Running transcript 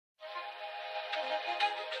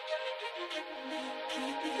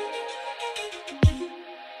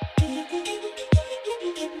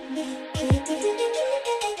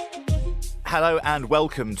Hello and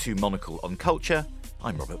welcome to Monocle on Culture.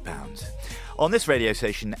 I'm Robert Bound. On this radio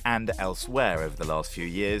station and elsewhere over the last few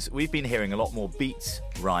years, we've been hearing a lot more beats,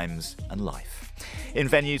 rhymes and life. In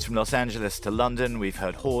venues from Los Angeles to London, we've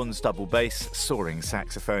heard horns, double bass, soaring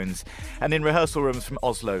saxophones, and in rehearsal rooms from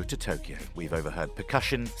Oslo to Tokyo, we've overheard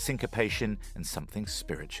percussion, syncopation and something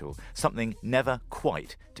spiritual, something never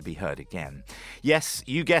quite to be heard again. Yes,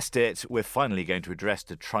 you guessed it, we're finally going to address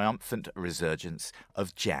the triumphant resurgence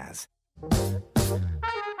of jazz.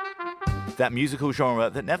 That musical genre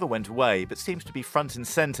that never went away but seems to be front and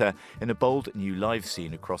centre in a bold new live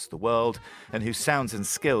scene across the world, and whose sounds and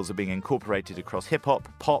skills are being incorporated across hip-hop,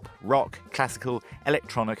 pop, rock, classical,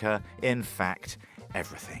 electronica, in fact,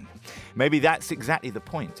 everything. Maybe that's exactly the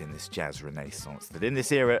point in this jazz renaissance, that in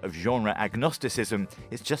this era of genre agnosticism,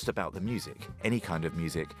 it's just about the music, any kind of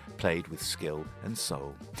music played with skill and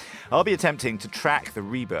soul. I'll be attempting to track the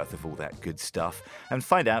rebirth of all that good stuff and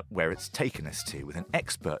find out where it's taken us to with an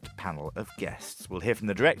expert panel of guests. We'll hear from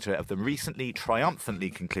the director of the recently triumphantly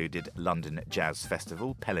concluded London Jazz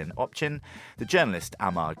Festival, Pelin Opchin, the journalist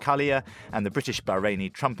Amar Kalia, and the British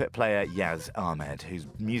Bahraini trumpet player Yaz Ahmed, whose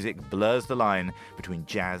music blurs the line between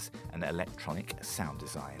jazz and electronic sound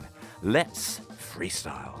design. Let's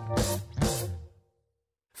freestyle.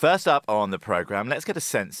 First up on the programme, let's get a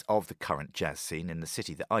sense of the current jazz scene in the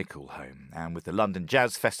city that I call home. And with the London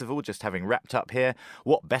Jazz Festival just having wrapped up here,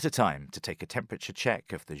 what better time to take a temperature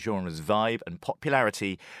check of the genre's vibe and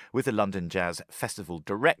popularity with the London Jazz Festival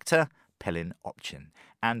director, Pelin Opchin,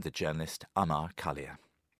 and the journalist Amar Kalia.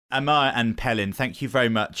 Amar and Pelin, thank you very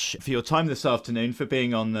much for your time this afternoon, for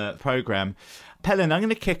being on the programme. Pelin, I'm going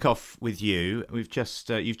to kick off with you. You've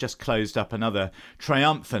just closed up another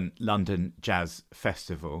triumphant London Jazz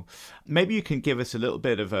Festival. Maybe you can give us a little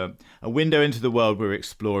bit of a window into the world we're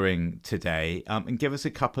exploring today, and give us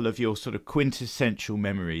a couple of your sort of quintessential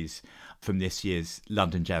memories from this year's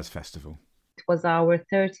London Jazz Festival. It was our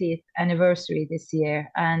 30th anniversary this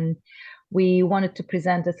year, and we wanted to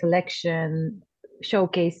present a selection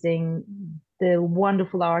showcasing the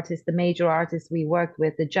wonderful artists, the major artists we worked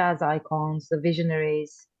with, the jazz icons, the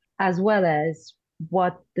visionaries, as well as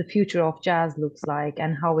what the future of jazz looks like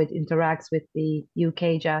and how it interacts with the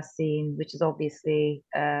UK jazz scene, which is obviously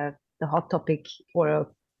the hot topic for a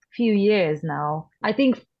few years now. I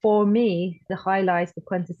think for me, the highlights, the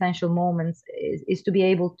quintessential moments is to be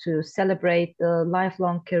able to celebrate the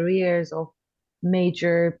lifelong careers of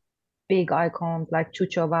major big icons like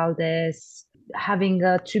Chucho Valdez, having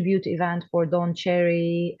a tribute event for Don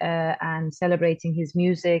Cherry and celebrating his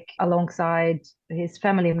music alongside his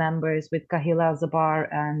family members with Kahila Zabar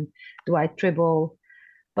and Dwight Tribble,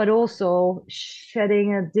 but also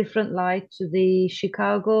shedding a different light to the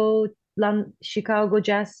Chicago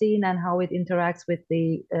jazz scene and how it interacts with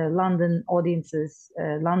the London audiences,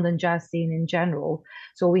 London jazz scene in general.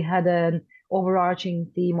 So we had an overarching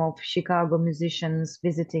theme of Chicago musicians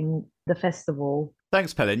visiting the festival.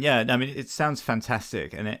 Thanks, Pelin. Yeah, I mean, it sounds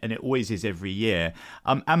fantastic, and it always is every year.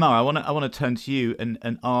 Amar, I want to turn to you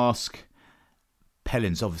and ask.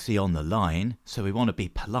 Pelin's obviously on the line, so we want to be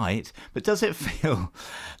polite, but does it feel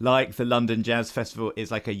like the London Jazz Festival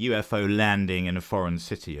is like a UFO landing in a foreign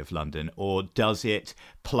city of London, or does it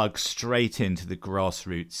plug straight into the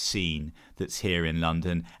grassroots scene that's here in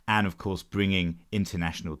London, and of course bringing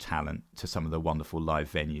international talent to some of the wonderful live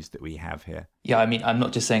venues that we have here? Yeah, I mean, I'm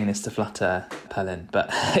not just saying this to flatter Pelin, but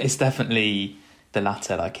it's definitely the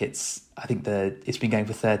latter. I think it's been going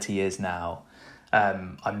for 30 years now.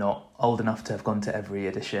 I'm not old enough to have gone to every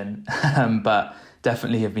edition, but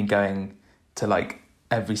definitely have been going to like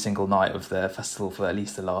every single night of the festival for at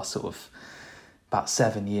least the last sort of about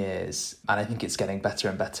 7 years. And I think it's getting better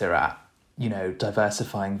and better at,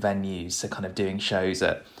 diversifying venues, so kind of doing shows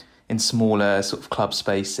in smaller sort of club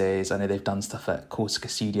spaces. I know they've done stuff at Corsica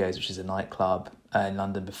Studios, which is a nightclub in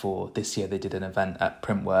London before. This year they did an event at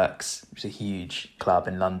Printworks, which is a huge club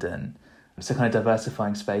in London. So kind of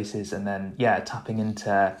diversifying spaces and then, tapping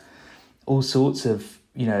into all sorts of,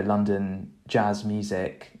 London jazz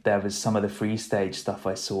music. There was some of the free stage stuff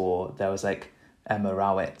I saw. There was like Emma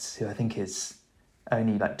Rowitz, who I think is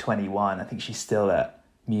only like 21. I think she's still at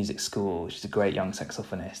music school. She's a great young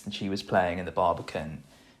saxophonist, and she was playing in the Barbican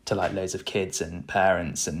to like loads of kids and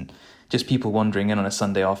parents and just people wandering in on a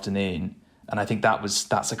Sunday afternoon. And I think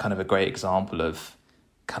that's a kind of a great example of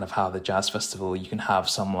kind of how the jazz festival, you can have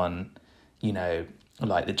someone,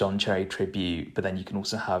 like the John Cherry tribute, but then you can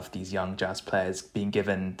also have these young jazz players being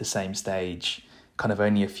given the same stage, kind of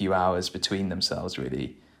only a few hours between themselves,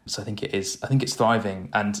 really. So I think it's thriving,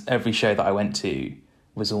 and every show that I went to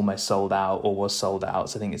was almost sold out or was sold out.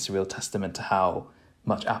 So I think it's a real testament to how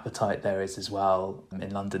much appetite there is as well in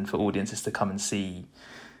London for audiences to come and see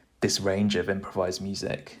this range of improvised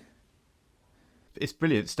music. It's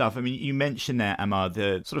brilliant stuff. I mean, you mentioned there, Amar,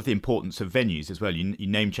 the sort of the importance of venues as well. You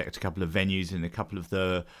name-checked a couple of venues and a couple of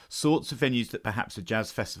the sorts of venues that perhaps a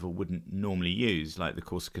jazz festival wouldn't normally use, like the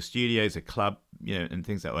Corsica Studios, a club, and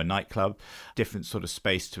things like, or a nightclub, different sort of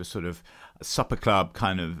space to a sort of supper club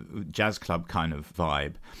kind of jazz club kind of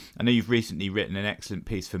vibe. I know you've recently written an excellent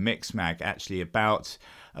piece for Mixmag actually about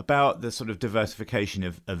the sort of diversification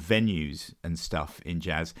of venues and stuff in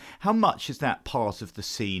jazz. How much is that part of the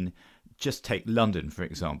scene? Just take London, for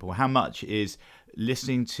example. How much is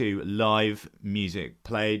listening to live music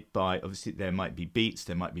played by, obviously there might be beats,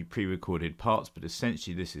 there might be pre-recorded parts, but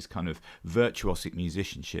essentially this is kind of virtuosic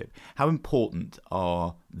musicianship. How important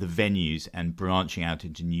are the venues and branching out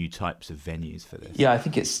into new types of venues for this? Yeah, I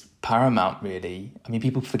think it's paramount, really. I mean,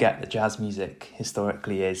 people forget that jazz music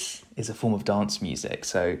historically is a form of dance music,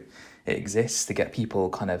 so it exists to get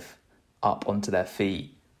people kind of up onto their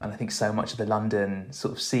feet. And I think so much of the London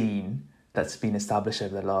sort of scene that's been established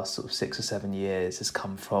over the last sort of 6 or 7 years has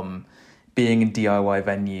come from being in DIY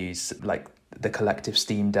venues like the Collective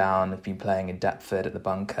Steam Down, have been playing in Deptford at the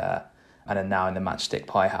Bunker, and are now in the Matchstick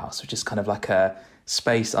Pie House, which is kind of like a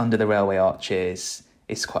space under the railway arches.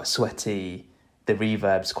 It's quite sweaty, the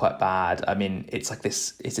reverb's quite bad. I mean, it's like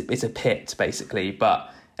this, it's a pit basically, but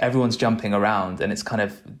everyone's jumping around, and it's kind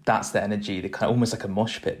of, that's the energy, the kind of almost like a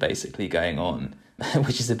mosh pit basically going on,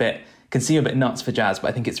 which is can seem a bit nuts for jazz, but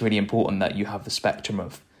I think it's really important that you have the spectrum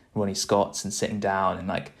of Ronnie Scott's and sitting down and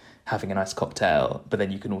like having a nice cocktail, but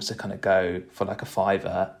then you can also kind of go for like a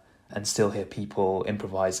fiver and still hear people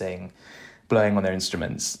improvising, blowing on their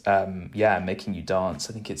instruments, making you dance.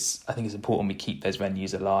 I think it's important we keep those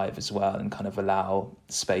venues alive as well and kind of allow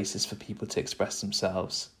spaces for people to express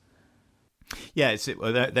themselves. Yeah,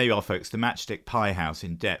 there you are, folks. The Matchstick Pie House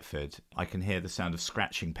in Deptford. I can hear the sound of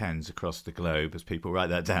scratching pens across the globe as people write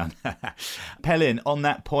that down. Pelin, on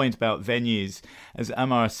that point about venues, as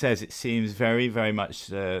Amar says, it seems very, very much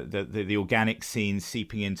the organic scene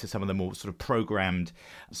seeping into some of the more sort of programmed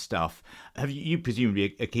stuff. Have you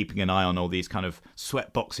presumably are keeping an eye on all these kind of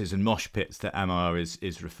sweat boxes and mosh pits that Amar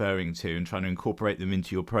is referring to and trying to incorporate them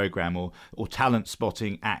into your program, or talent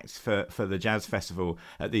spotting acts for the jazz festival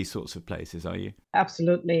at these sorts of places, are you?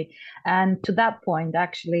 Absolutely. And to that point,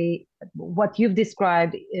 actually, what you've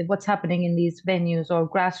described, what's happening in these venues or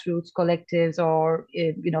grassroots collectives or,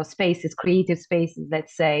 spaces, creative spaces,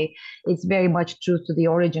 let's say, it's very much true to the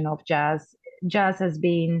origin of jazz. Jazz has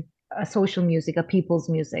been a social music, a people's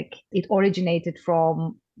music. It originated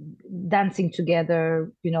from dancing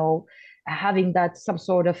together, having that some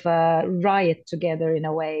sort of a riot together in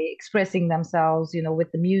a way, expressing themselves,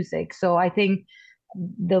 with the music. So I think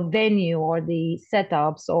the venue or the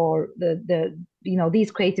setups or the these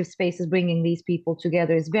creative spaces bringing these people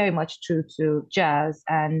together is very much true to jazz.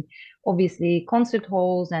 And obviously concert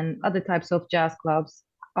halls and other types of jazz clubs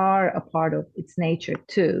are a part of its nature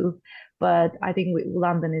too. But I think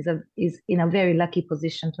London is in a very lucky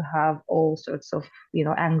position to have all sorts of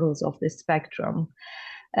angles of this spectrum.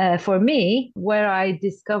 For me, where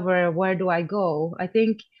do I go? I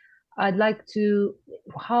think I'd like to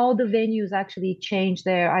how the venues actually change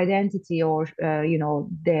their identity or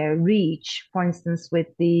their reach. For instance, with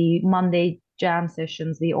the Monday jam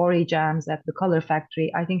sessions, the Ori jams at the Color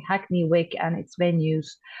Factory, I think Hackney Wick and its venues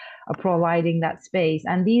are providing that space.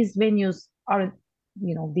 And these venues aren't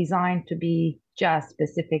designed to be jazz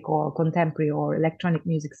specific or contemporary or electronic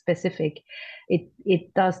music specific. They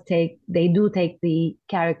do take the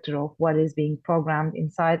character of what is being programmed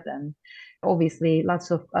inside them. Obviously, lots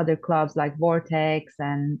of other clubs like Vortex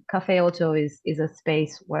and Cafe Auto is a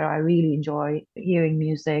space where I really enjoy hearing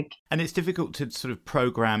music. And it's difficult to sort of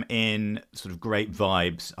program in sort of great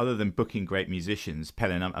vibes, other than booking great musicians.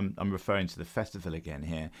 Pelin, I'm referring to the festival again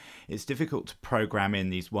here. It's difficult to program in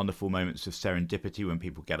these wonderful moments of serendipity when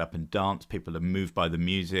people get up and dance, people are moved by the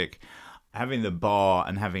music. Having the bar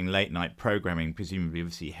and having late night programming presumably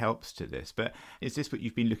obviously helps to this. But is this what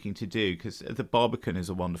you've been looking to do? Because the Barbican is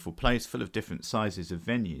a wonderful place full of different sizes of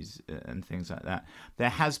venues and things like that. There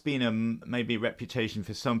has been maybe a reputation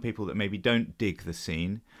for some people that maybe don't dig the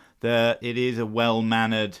scene, that it is a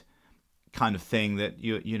well-mannered kind of thing, that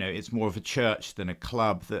it's more of a church than a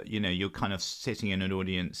club, that you're kind of sitting in an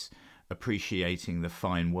audience appreciating the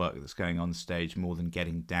fine work that's going on stage more than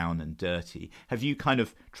getting down and dirty. Have you kind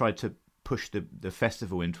of tried to push the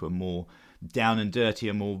festival into a more down and dirty,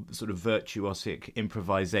 a more sort of virtuosic,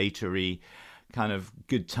 improvisatory kind of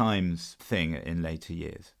good times thing in later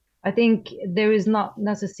years? I think there is not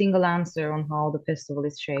a single answer on how the festival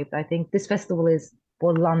is shaped. I think this festival is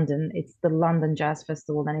for London. It's the London Jazz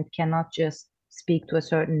Festival, and it cannot just speak to a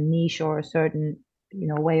certain niche or a certain,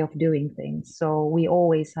 way of doing things. So we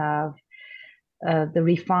always have the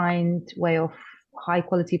refined way of high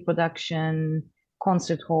quality production,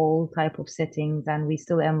 concert hall type of settings, and we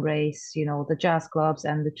still embrace, the jazz clubs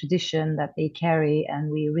and the tradition that they carry,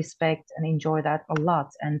 and we respect and enjoy that a lot.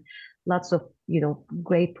 And lots of,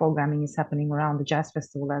 great programming is happening around the jazz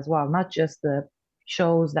festival as well, not just the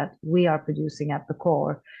shows that we are producing at the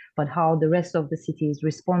core, but how the rest of the city is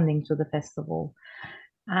responding to the festival.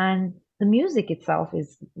 And the music itself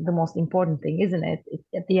is the most important thing, isn't it?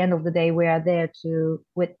 At the end of the day, we are there to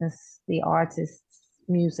witness the artist's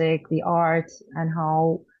music, the art, and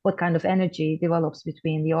what kind of energy develops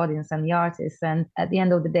between the audience and the artist. And at the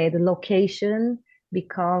end of the day, the location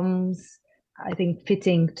becomes, I think,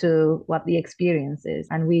 fitting to what the experience is.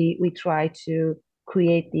 And we try to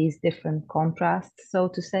create these different contrasts, so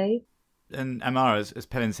to say. And Amara, as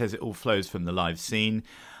Pelin says, it all flows from the live scene.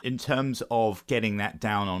 In terms of getting that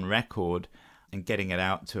down on record and getting it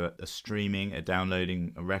out to a streaming, a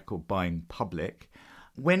downloading, a record buying public,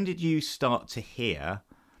 when did you start to hear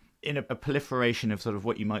in a proliferation of sort of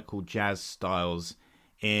what you might call jazz styles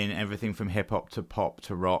in everything from hip hop to pop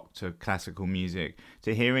to rock to classical music,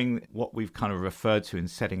 to hearing what we've kind of referred to in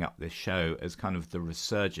setting up this show as kind of the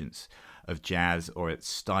resurgence of jazz or its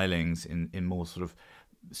stylings in more sort of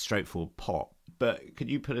straightforward pop? But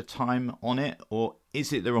could you put a time on it, or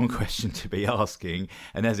is it the wrong question to be asking,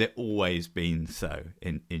 and has it always been so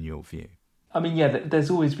in your view? I mean, yeah,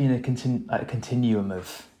 there's always been a continuum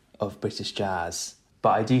of British jazz, but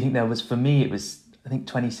I do think there was, for me, it was, I think,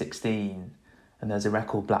 2016, and there's a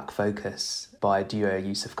record, Black Focus, by duo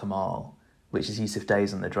Yusuf Kamal, which is Yusuf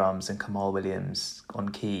Days on the drums and Kamal Williams on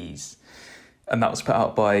keys, and that was put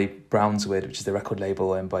out by Brownswood, which is the record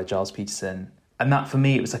label owned by Giles Peterson. And that, for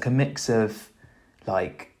me, it was like a mix of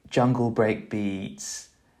like jungle break beats,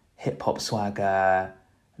 hip hop swagger,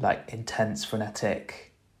 like intense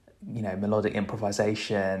frenetic, melodic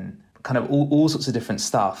improvisation, kind of all sorts of different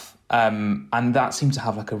stuff. And that seemed to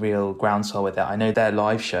have like a real groundswell with it. I know their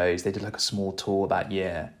live shows, they did like a small tour that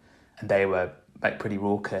year, and they were like pretty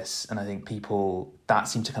raucous. And I think that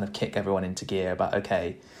seemed to kind of kick everyone into gear about,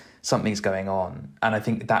 okay, something's going on. And I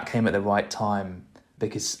think that came at the right time,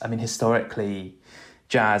 because, I mean, historically,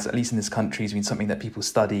 jazz, at least in this country, has been something that people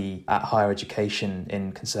study at higher education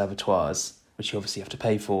in conservatoires, which you obviously have to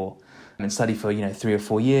pay for, and study for, 3 or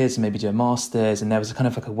 4 years and maybe do a master's. And there was a kind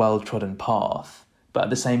of like a well-trodden path. But at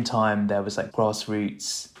the same time, there was like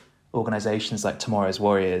grassroots organisations like Tomorrow's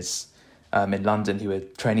Warriors in London who were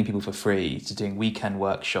training people for free to doing weekend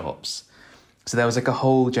workshops. So there was like a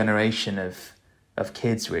whole generation of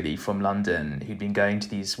kids really from London who'd been going to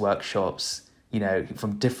these workshops,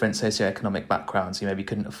 from different socioeconomic backgrounds, who maybe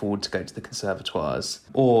couldn't afford to go to the conservatoires,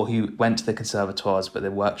 or who went to the conservatoires, but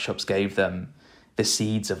the workshops gave them the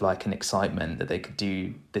seeds of like an excitement that they could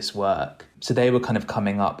do this work. So they were kind of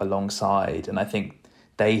coming up alongside, and I think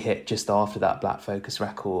they hit just after that Black Focus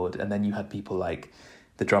record. And then you had people like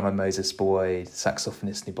the drummer Moses Boyd,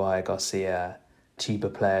 saxophonist Nubia Garcia, tuba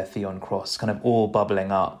player Theon Cross, kind of all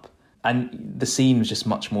bubbling up. And the scene was just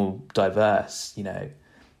much more diverse,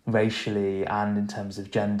 racially and in terms of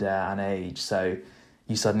gender and age. So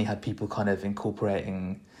you suddenly had people kind of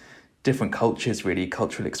incorporating different cultures, really,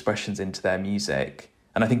 cultural expressions into their music.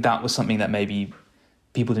 And I think that was something that maybe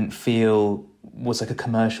people didn't feel was like a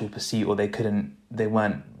commercial pursuit, or they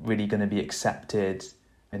weren't really going to be accepted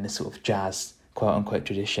in this sort of jazz quote unquote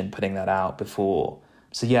tradition, putting that out before.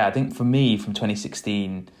 So yeah, I think for me, from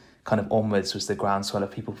 2016 kind of onwards was the groundswell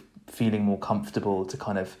of people feeling more comfortable to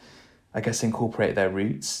kind of, I guess, incorporate their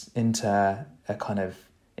roots into a kind of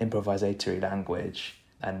improvisatory language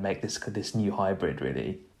and make this new hybrid,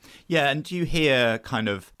 really. Yeah, and do you hear kind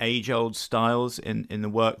of age-old styles in the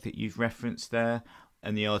work that you've referenced there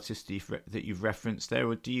and the artists that you've referenced there,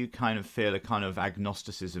 or do you kind of feel a kind of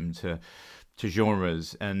agnosticism to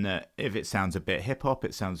genres, and if it sounds a bit hip-hop,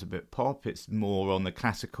 it sounds a bit pop, it's more on the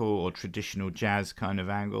classical or traditional jazz kind of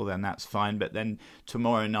angle, then that's fine. But then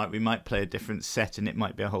tomorrow night we might play a different set and it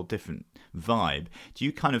might be a whole different vibe. Do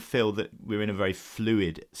you kind of feel that we're in a very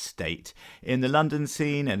fluid state in the London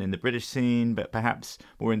scene and in the British scene, but perhaps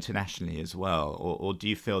more internationally as well? Or do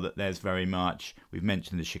you feel that there's very much, we've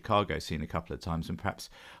mentioned the Chicago scene a couple of times, and perhaps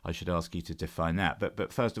I should ask you to define that.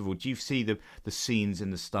 But first of all, do you see the scenes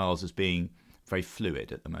and the styles as being very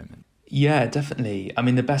fluid at the moment? Yeah, definitely. I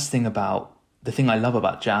mean, the thing I love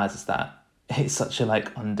about jazz is that it's such a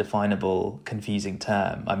like undefinable, confusing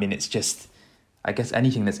term. I mean, it's just I guess,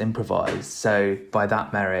 anything that's improvised. So by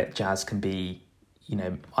that merit, jazz can be, you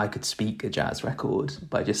know, I could speak a jazz record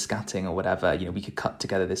by just scatting or whatever. You know, we could cut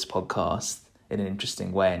together this podcast in an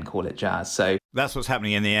interesting way and call it jazz. So that's what's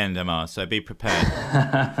happening in the end, Amar, so be prepared.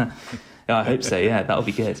 Yeah, I hope so. Yeah, that'll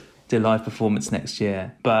be good. Do a live performance next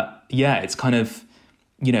year. But yeah, it's kind of,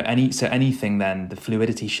 you know, anything then, the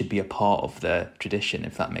fluidity should be a part of the tradition,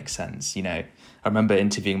 if that makes sense. You know, I remember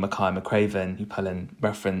interviewing Mackay McCraven, who Pelin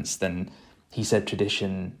referenced, and he said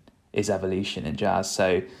tradition is evolution in jazz.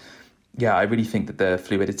 So yeah, I really think that the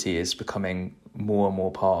fluidity is becoming more and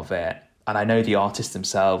more part of it. And I know the artists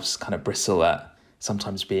themselves kind of bristle at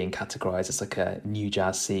sometimes being categorized as like a new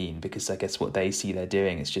jazz scene, because I guess what they see they're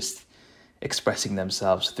doing is just expressing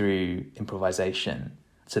themselves through improvisation.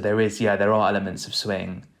 So there are elements of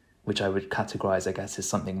swing, which I would categorize, I guess, as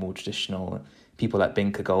something more traditional. People like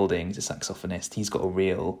Binker Golding, who's a saxophonist, he's got a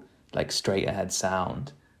real like straight ahead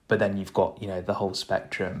sound. But then you've got, you know, the whole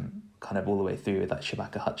spectrum kind of all the way through with like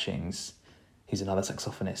Shabaka Hutchings, who's another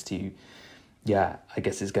saxophonist who, yeah, I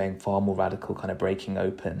guess is going far more radical, kind of breaking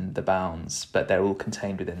open the bounds, but they're all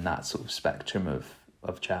contained within that sort of spectrum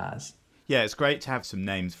of jazz. Yeah, it's great to have some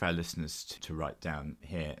names for our listeners to write down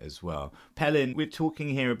here as well. Pelin, we're talking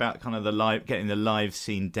here about kind of getting the live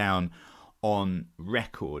scene down on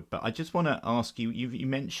record, but I just want to ask you, you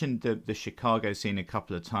mentioned the Chicago scene a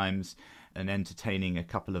couple of times and entertaining a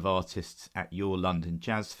couple of artists at your London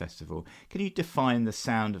Jazz Festival. Can you define the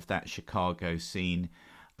sound of that Chicago scene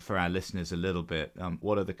for our listeners a little bit?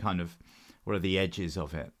 What are the edges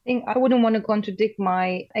of it? I wouldn't want to contradict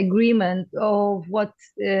my agreement of what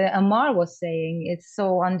Amar was saying. It's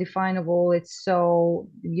so undefinable. It's so,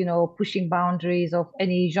 you know, pushing boundaries of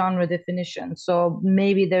any genre definition. So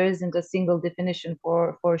maybe there isn't a single definition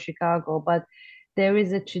for Chicago, but there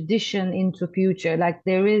is a tradition into future. Like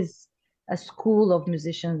there is a school of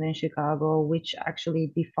musicians in Chicago which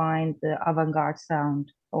actually defined the avant-garde sound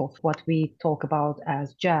of what we talk about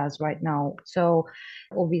as jazz right now. So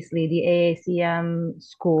obviously the AACM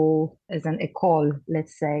school is an école,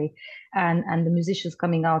 let's say, and the musicians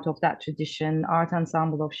coming out of that tradition, Art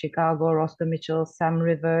Ensemble of Chicago, Roscoe Mitchell, Sam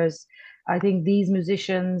Rivers. I think these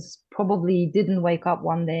musicians probably didn't wake up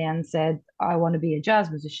one day and said, I want to be a jazz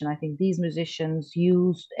musician. I think these musicians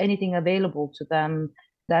used anything available to them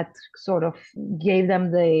that sort of gave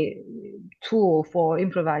them the tool for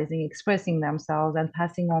improvising, expressing themselves, and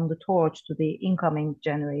passing on the torch to the incoming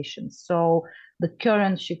generations. So the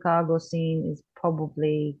current Chicago scene is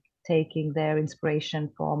probably taking their inspiration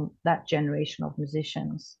from that generation of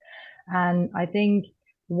musicians. And I think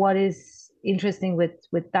what is interesting with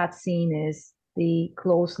that scene is the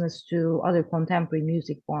closeness to other contemporary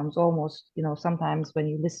music forms. Almost, you know, sometimes when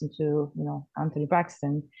you listen to, you know, Anthony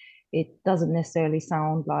Braxton, it doesn't necessarily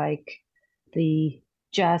sound like the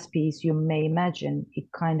jazz piece you may imagine. It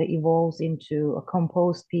kind of evolves into a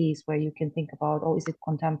composed piece where you can think about, oh, is it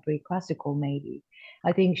contemporary classical maybe?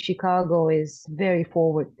 I think Chicago is very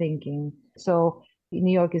forward thinking. So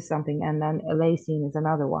New York is something, and then LA scene is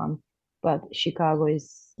another one. But Chicago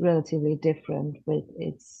is relatively different with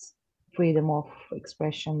its freedom of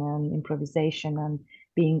expression and improvisation and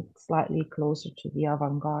being slightly closer to the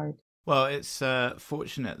avant-garde. Well, it's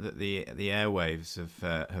fortunate that the airwaves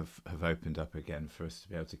have opened up again for us to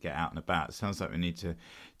be able to get out and about. It sounds like we need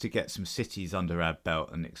to get some cities under our belt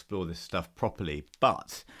and explore this stuff properly.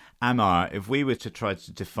 But Amar, if we were to try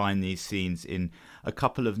to define these scenes in a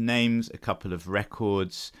couple of names, a couple of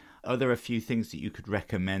records, are there a few things that you could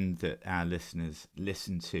recommend that our listeners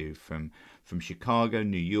listen to from Chicago,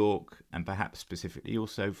 New York, and perhaps specifically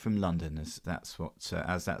also from London, as that's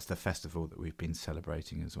the festival that we've been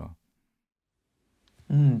celebrating as well?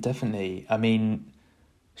 Definitely. I mean,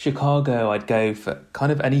 Chicago, I'd go for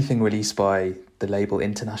kind of anything released by the label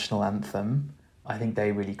International Anthem. I think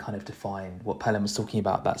they really kind of define what Pelin was talking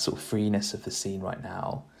about, that sort of freeness of the scene right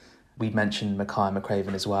now. We mentioned Mackay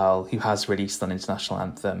McCraven as well, who has released on International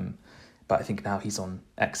Anthem, but I think now he's on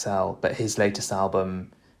XL. But his latest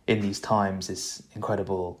album, In These Times, is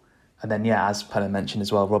incredible. And then, yeah, as Pelin mentioned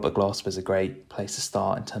as well, Robert Glasper's a great place to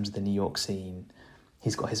start in terms of the New York scene.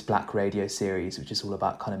 He's got his Black Radio series, which is all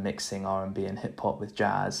about kind of mixing R&B and hip-hop with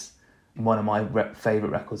jazz. One of my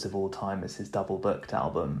favourite records of all time is his Double Booked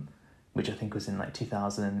album, which I think was in like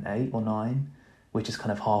 2008 or 9, which is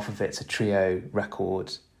kind of half of it's a trio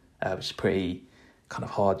record, which is pretty kind of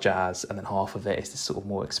hard jazz, and then half of it is this sort of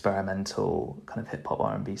more experimental kind of hip-hop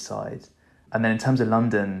R&B side. And then in terms of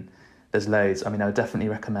London, there's loads. I mean, I would definitely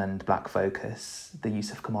recommend Black Focus, the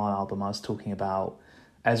Yusuf Kamal album I was talking about.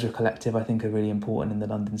 Ezra Collective, I think, are really important in the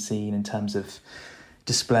London scene in terms of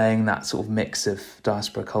displaying that sort of mix of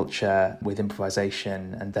diaspora culture with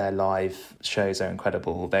improvisation, and their live shows are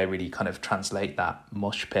incredible. They really kind of translate that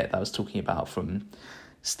mosh pit that I was talking about from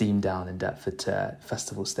Steam Down in Deptford to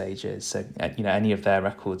festival stages. So, any of their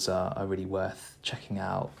records are really worth checking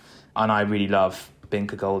out. And I really love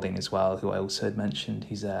Binka Golding as well, who I also had mentioned.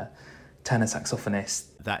 He's a tenor saxophonist.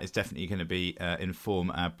 That is definitely going to be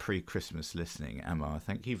inform our pre-Christmas listening, Amar.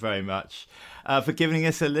 Thank you very much for giving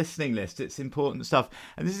us a listening list. It's important stuff.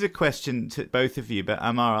 And this is a question to both of you, but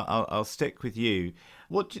Amar, I'll stick with you.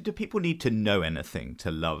 What do people need to know anything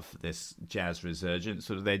to love this jazz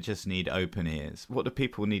resurgence, or do they just need open ears? What do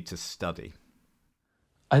people need to study?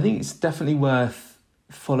 I think it's definitely worth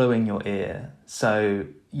following your ear. So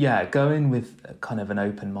yeah, go in with kind of an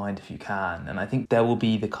open mind if you can. And I think there will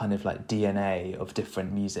be the kind of like DNA of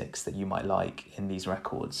different musics that you might like in these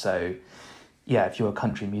records. So yeah, if you're a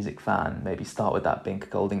country music fan, maybe start with that Binka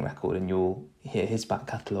Golding record and you'll hear his back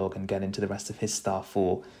catalogue and get into the rest of his stuff.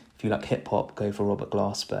 Or if you like hip hop, go for Robert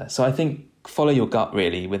Glasper. So I think follow your gut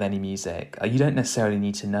really with any music. You don't necessarily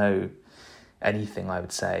need to know anything, I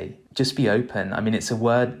would say. Just be open. I mean,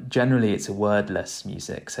 generally it's a wordless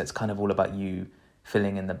music, so it's kind of all about you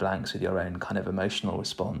filling in the blanks with your own kind of emotional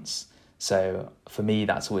response. So for me,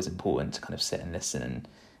 that's always important to kind of sit and listen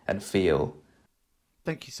and feel.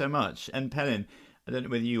 Thank you so much. And Pelin, I don't know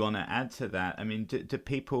whether you want to add to that. I mean, do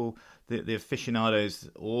people, the aficionados,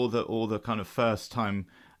 all the kind of first time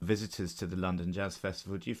visitors to the London Jazz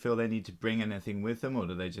Festival, do you feel they need to bring anything with them, or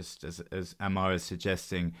do they just, as Amar is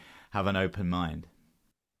suggesting, have an open mind?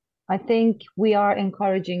 I think we are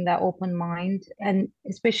encouraging that open mind, and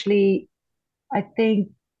especially I think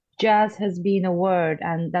jazz has been a word,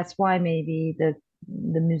 and that's why maybe the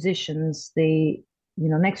musicians, the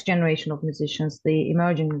next generation of musicians, the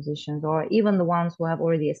emerging musicians, or even the ones who have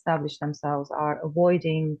already established themselves, are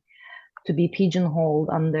avoiding to be pigeonholed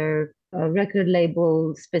under a record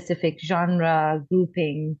label specific genre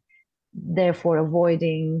grouping, therefore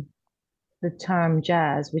avoiding the term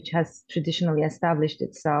jazz, which has traditionally established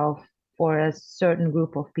itself for a certain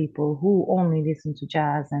group of people who only listen to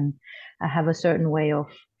jazz and have a certain way of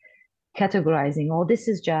categorizing, oh, this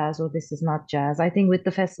is jazz or this is not jazz. I think with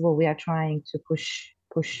the festival, we are trying to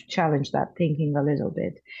challenge that thinking a little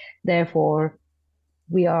bit. Therefore,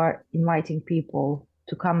 we are inviting people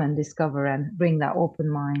to come and discover and bring that open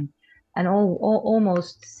mind and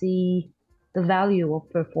almost see the value of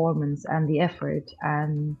performance and the effort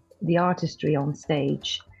and the artistry on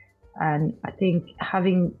stage. And I think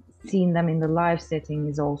having seen them in the live setting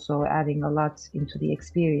is also adding a lot into the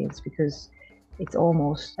experience, because it's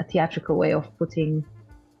almost a theatrical way of putting,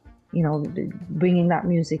 bringing that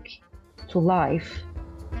music to life.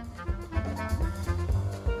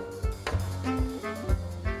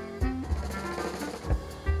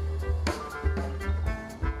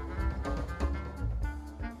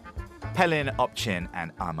 Pelin Opchin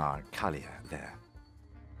and Amar Kalia there.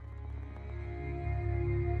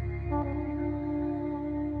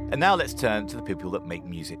 And now let's turn to the people that make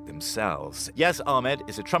music themselves. Yaz Ahmed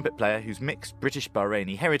is a trumpet player whose mixed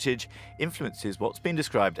British-Bahraini heritage influences what's been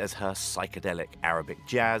described as her psychedelic Arabic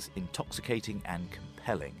jazz, intoxicating and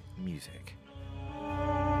compelling music.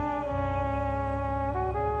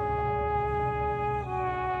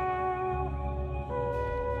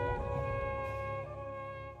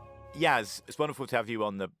 Yaz, it's wonderful to have you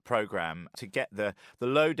on the programme to get the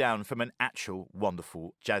lowdown from an actual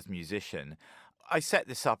wonderful jazz musician. I set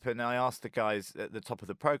this up and I asked the guys at the top of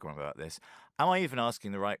the programme about this. Am I even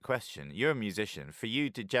asking the right question? You're a musician. For you,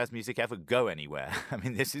 did jazz music ever go anywhere? I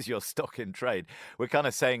mean, this is your stock in trade. We're kind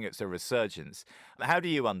of saying it's a resurgence. How do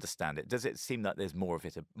you understand it? Does it seem like there's more of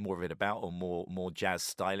it about, or more jazz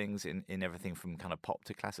stylings in everything from kind of pop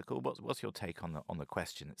to classical? What's your take on the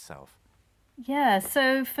question itself? Yeah,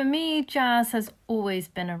 so for me, jazz has always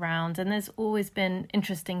been around, and there's always been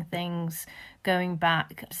interesting things going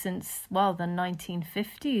back since, the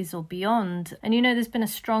 1950s or beyond. And, there's been a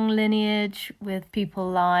strong lineage with people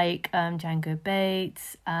like Django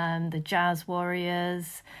Bates, the Jazz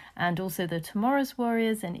Warriors, and also the Tomorrow's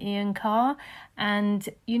Warriors and Ian Carr. And,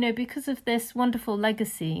 because of this wonderful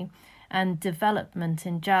legacy and development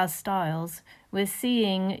in jazz styles, we're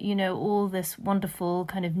seeing, all this wonderful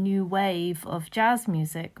kind of new wave of jazz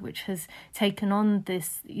music, which has taken on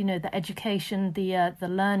this, the education, the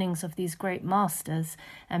learnings of these great masters,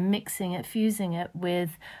 and mixing it, fusing it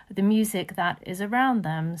with the music that is around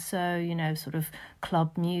them. So, sort of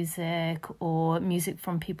club music or music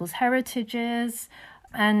from people's heritages,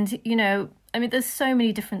 And, I mean, there's so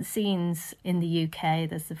many different scenes in the UK.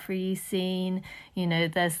 There's the free scene,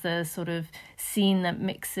 there's the sort of scene that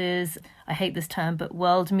mixes, I hate this term, but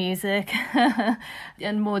world music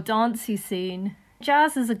and more dancey scene.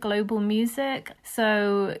 Jazz is a global music.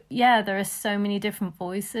 So, yeah, there are so many different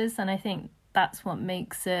voices. And I think that's what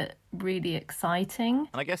makes it really exciting.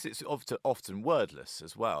 And I guess it's often wordless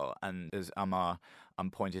as well. And as Amar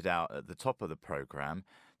pointed out at the top of the programme,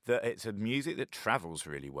 that it's a music that travels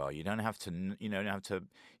really well. You don't have to,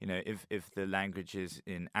 if the language is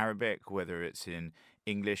in Arabic, whether it's in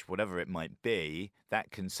English, whatever it might be, that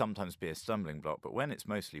can sometimes be a stumbling block. But when it's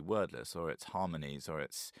mostly wordless, or it's harmonies, or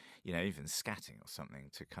it's, even scatting or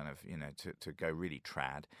something to kind of, to go really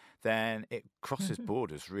trad, then it crosses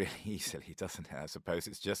borders really easily, doesn't it? I suppose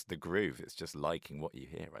it's just the groove. It's just liking what you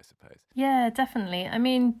hear, I suppose. Yeah, definitely. I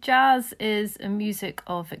mean, jazz is a music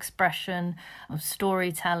of expression, of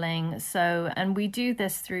storytelling. So, and we do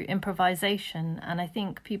this through improvisation. And I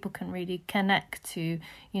think people can really connect to,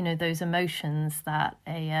 those emotions that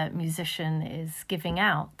a musician is giving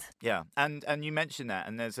out. Yeah, and you mentioned that,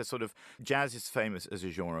 and there's a sort of, jazz is famous as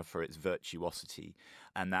a genre for its virtuosity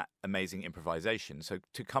and that amazing improvisation. So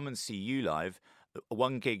to come and see you live,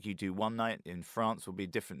 one gig you do one night in France will be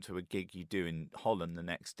different to a gig you do in Holland the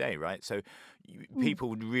next day, right? So people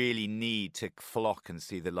would really need to flock and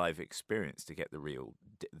see the live experience to get the real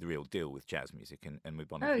deal with jazz music and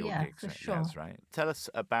with one of your gigs, right? Sure. Jazz, right? Tell us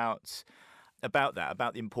about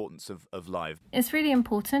the importance of live. It's really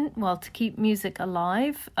important, to keep music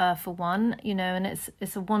alive, for one, and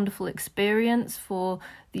it's a wonderful experience for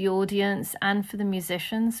the audience and for the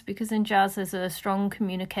musicians, because in jazz there's a strong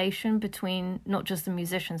communication between not just the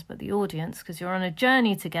musicians but the audience, because you're on a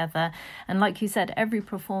journey together. And like you said, every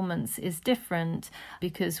performance is different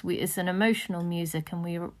because it's an emotional music and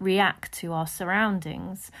we react to our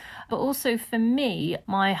surroundings. But also for me,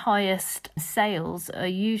 my highest sales are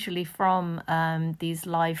usually from these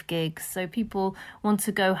live gigs. So people want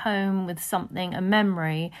to go home with something, a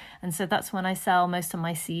memory. And so that's when I sell most of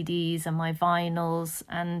my CDs and my vinyls.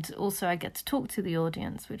 And also I get to talk to the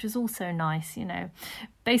audience, which is also nice,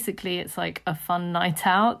 Basically, it's like a fun night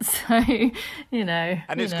out. So, And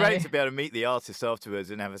it's great to be able to meet the artist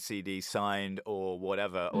afterwards and have a CD signed or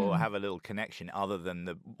whatever, or have a little connection other than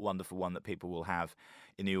the wonderful one that people will have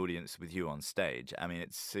in the audience with you on stage. I mean,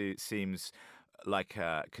 it seems like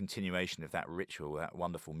a continuation of that ritual, that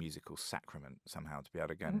wonderful musical sacrament, somehow, to be able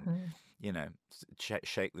to go and,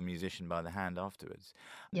 shake the musician by the hand afterwards.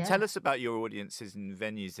 Yeah. Tell us about your audiences and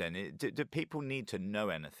venues then. Do people need to know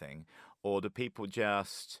anything, or do people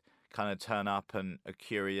just kind of turn up and are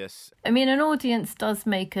curious? I mean, an audience does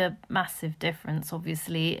make a massive difference.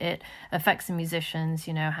 Obviously, it affects the musicians,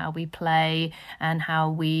 how we play and how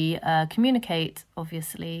we communicate,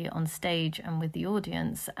 obviously, on stage and with the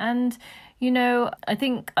audience. And, I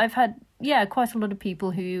think I've had, quite a lot of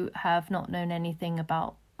people who have not known anything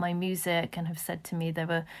about my music and have said to me they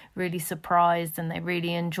were really surprised and they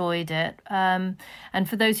really enjoyed it. And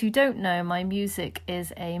for those who don't know, my music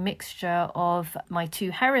is a mixture of my two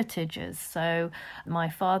heritages. So my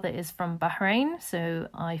father is from Bahrain, so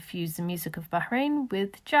I fuse the music of Bahrain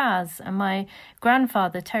with jazz. And my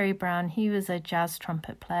grandfather, Terry Brown, he was a jazz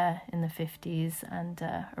trumpet player in the 50s and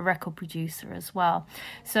a record producer as well.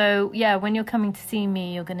 So when you're coming to see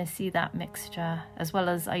me, you're going to see that mixture, as well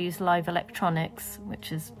as I use live electronics,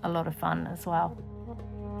 which is a lot of fun as well.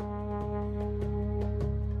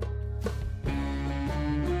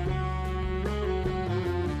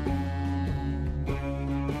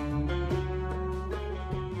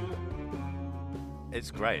 It's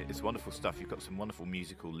great. It's wonderful stuff. You've got some wonderful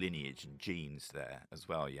musical lineage and genes there as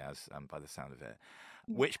well, Yaz, by the sound of it,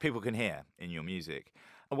 which people can hear in your music.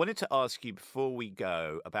 I wanted to ask you before we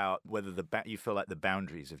go about whether you feel like the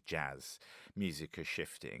boundaries of jazz music are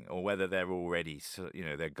shifting, or whether they're already,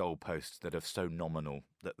 they're goalposts that are so nominal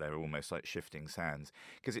that they're almost like shifting sands.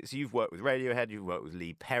 Because you've worked with Radiohead, you've worked with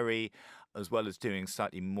Lee Perry, as well as doing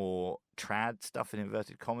slightly more trad stuff in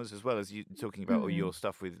inverted commas, as well as you talking about all your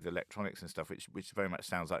stuff with electronics and stuff, which very much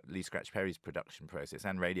sounds like Lee Scratch Perry's production process,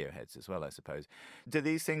 and Radiohead's as well, I suppose. Do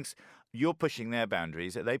these things, you're pushing their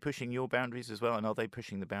boundaries, are they pushing your boundaries as well, and are they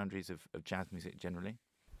pushing the boundaries of jazz music generally?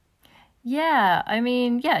 Yeah, I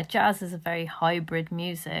mean, jazz is a very hybrid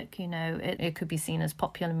music, it could be seen as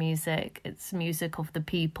popular music, it's music of the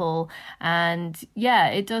people, and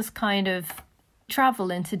it does kind of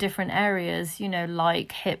travel into different areas,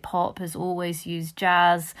 like hip hop has always used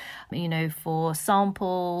jazz, for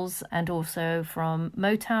samples, and also from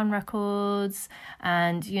Motown records,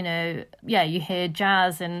 and you hear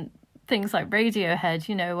jazz in things like Radiohead,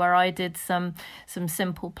 you know, where I did some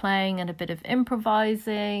simple playing and a bit of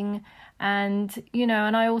improvising. And, you know,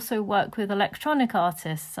 and I also work with electronic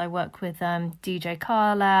artists. I work with DJ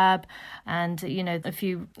Carlab, and, you know, a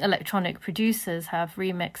few electronic producers have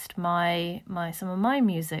remixed some of my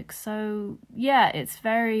music. So, yeah, it's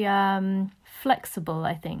very flexible,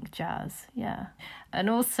 I think, jazz. Yeah. And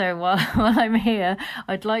also, while I'm here,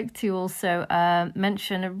 I'd like to also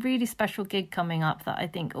mention a really special gig coming up that I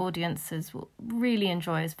think audiences will really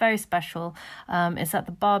enjoy. It's very special. It's at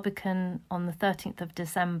the Barbican on the 13th of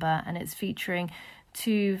December, and it's featuring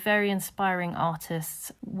two very inspiring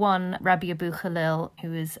artists. One, Rabbi Abu Khalil,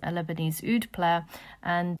 who is a Lebanese oud player.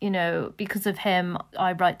 And, you know, because of him,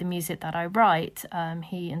 I write the music that I write.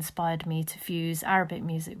 He inspired me to fuse Arabic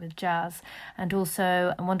music with jazz. And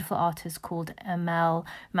also a wonderful artist called Amel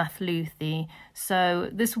Mathlouthi. So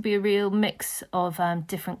this will be a real mix of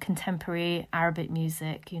different contemporary Arabic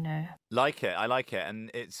music, you know. I like it, and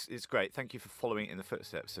it's great. Thank you for following in the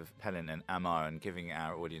footsteps of Pelin and Amar and giving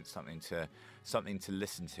our audience something to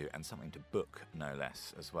listen to and something to book, no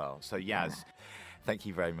less, as well. So Yaz, thank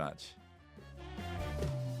you very much.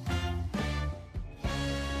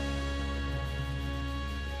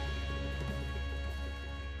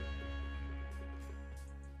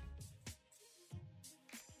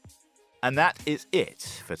 And that is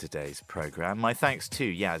it for today's programme. My thanks to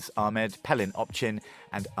Yaz Ahmed, Pelin Opchin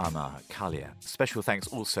and Amar Kalia. Special thanks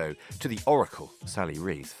also to the Oracle, Sally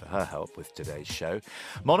Rees, for her help with today's show.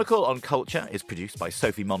 Monocle on Culture is produced by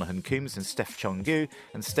Sophie Monaghan-Coombs and Steph Chongu,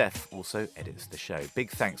 and Steph also edits the show.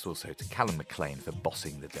 Big thanks also to Callum McLean for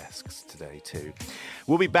bossing the desks today too.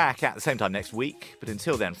 We'll be back at the same time next week, but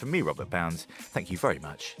until then, from me, Robert Bounds, thank you very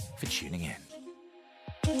much for tuning in.